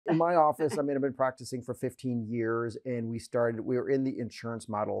in my office, I mean, I've been practicing for 15 years, and we were in the insurance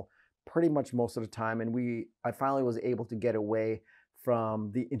model pretty much most of the time. And I finally was able to get away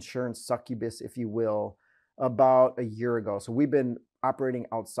from the insurance succubus, if you will, about a year ago. So we've been operating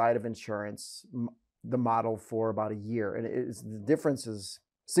outside of insurance, the model, for about a year. And the difference is,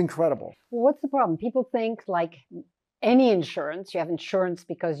 it's incredible. Well, what's the problem? People think like any insurance, you have insurance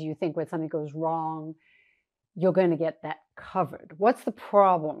because you think when something goes wrong, you're going to get that covered. What's the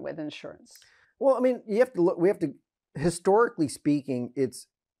problem with insurance? Well, I mean, we have to, historically speaking, it's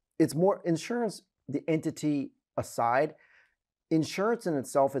more insurance, the entity aside, insurance in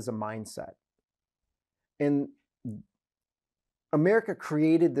itself is a mindset. And America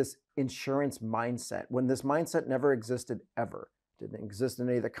created this insurance mindset when this mindset never existed ever. It didn't exist in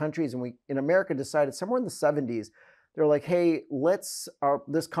any of the countries. And we, in America, decided somewhere in the 70s, they're like, hey,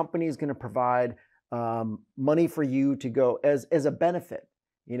 this company is going to provide money for you to go as a benefit,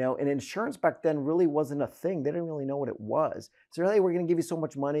 you know. And insurance back then really wasn't a thing. They didn't really know what it was. So, hey, we're going to give you so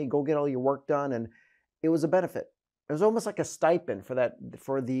much money, go get all your work done. And it was a benefit. It was almost like a stipend for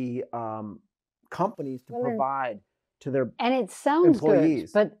the companies to provide to their employees. And it sounds good,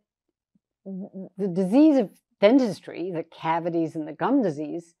 but the disease of dentistry, the cavities and the gum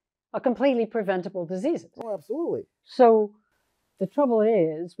disease, are completely preventable diseases. Oh, absolutely. So the trouble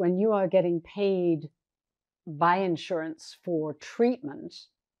is, when you are getting paid by insurance for treatment,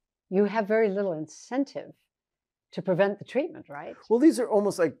 you have very little incentive to prevent the treatment, right? Well, these are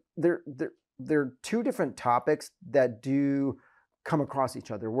almost like they're two different topics that do come across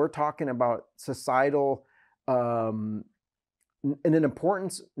each other. We're talking about societal and an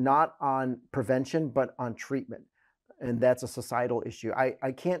importance not on prevention, but on treatment. And that's a societal issue.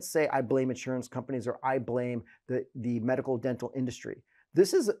 I can't say I blame insurance companies or I blame the medical dental industry.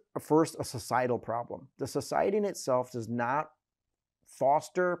 This is first a societal problem. The society in itself does not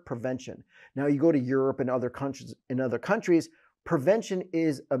foster prevention. Now you go to Europe and other countries, prevention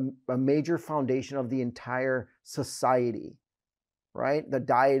is a major foundation of the entire society, right? The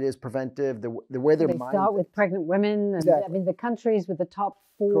diet is preventive. The way they start with pregnant women. And exactly. I mean, the countries with the top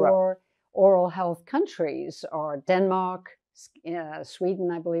 4 Correct. oral health countries are Denmark,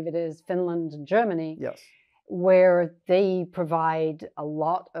 Sweden, I believe it is, Finland, and Germany. Yes. Where they provide a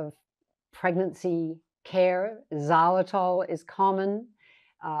lot of pregnancy care. Xylitol is common.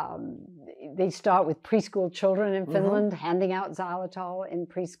 They start with preschool children in Finland, handing out xylitol in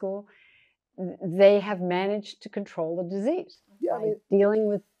preschool. They have managed to control the disease by dealing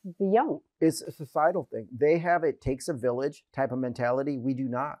with the young. It's a societal thing. They have it takes a village type of mentality. We do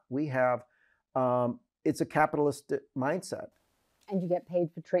not. We have, it's a capitalist mindset. And you get paid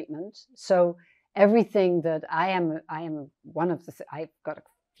for treatment. So everything that I am one of the, I've got a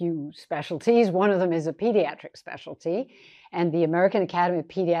few specialties. One of them is a pediatric specialty, and the American Academy of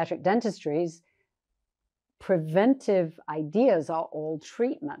Pediatric Dentistry's preventive ideas are all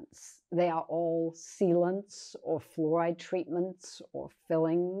treatments. They are all sealants or fluoride treatments or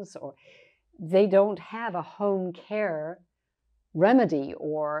fillings, or they don't have a home care remedy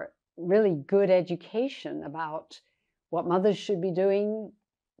or really good education about what mothers should be doing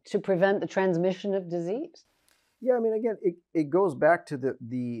to prevent the transmission of disease. Yeah, I mean, again, it goes back to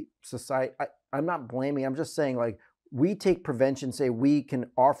the society. I'm not blaming. I'm just saying, like, we take prevention, say we can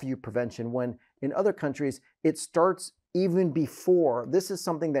offer you prevention, when in other countries it starts even before. This is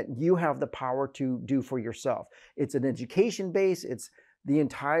something that you have the power to do for yourself. It's an education base. It's the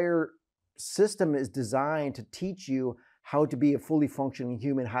entire system is designed to teach you how to be a fully functioning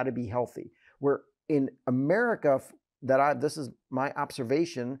human, how to be healthy. Where in America, this is my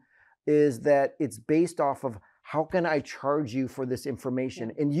observation, is that it's based off of how can I charge you for this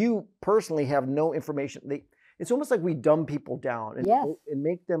information? And you personally have no information. It's almost like we dumb people down and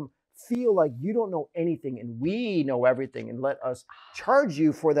make them feel like you don't know anything and we know everything, and let us charge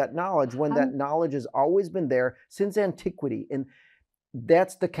you for that knowledge when that knowledge has always been there since antiquity. And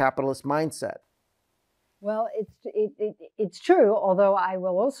that's the capitalist mindset. Well, it's true, although I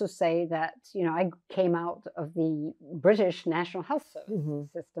will also say that, you know, I came out of the British National Health Service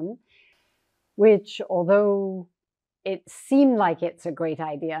system, which, although it seemed like it's a great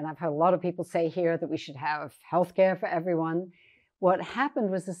idea, and I've heard a lot of people say here that we should have healthcare for everyone, what happened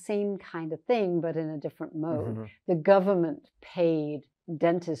was the same kind of thing, but in a different mode. The government paid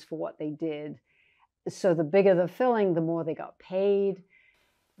dentists for what they did. So the bigger the filling, the more they got paid.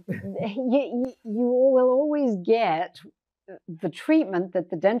 You will always get the treatment that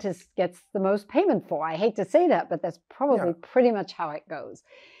the dentist gets the most payment for. I hate to say that, but that's probably pretty much how it goes.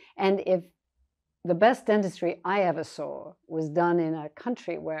 And if the best dentistry I ever saw was done in a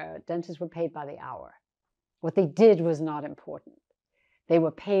country where dentists were paid by the hour, what they did was not important. They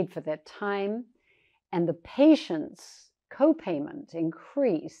were paid for their time, and the patient's copayment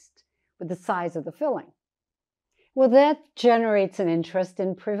increased with the size of the filling. Well, that generates an interest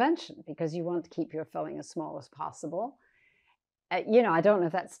in prevention because you want to keep your filling as small as possible. I don't know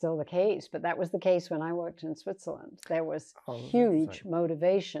if that's still the case, but that was the case when I worked in Switzerland. There was huge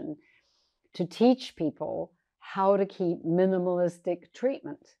motivation to teach people how to keep minimalistic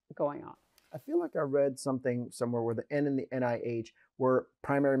treatment going on. I feel like I read something somewhere where the N in the NIH, where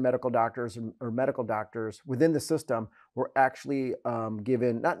primary medical doctors or medical doctors within the system were actually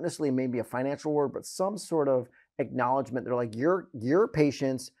given, not necessarily maybe a financial reward, but some sort of acknowledgement. They're like, your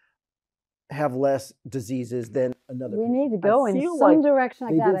patients have less diseases than another. We need to go in some direction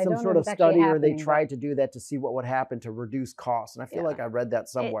like that. They did some sort of study, or they tried to do that to see what would happen to reduce costs. And I feel like I read that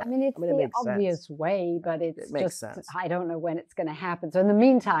somewhere. It's the obvious way, but it makes sense. I don't know when it's going to happen. So in the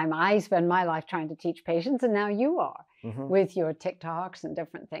meantime, I spend my life trying to teach patients, and now you are with your TikToks and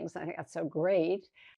different things. I think that's so great.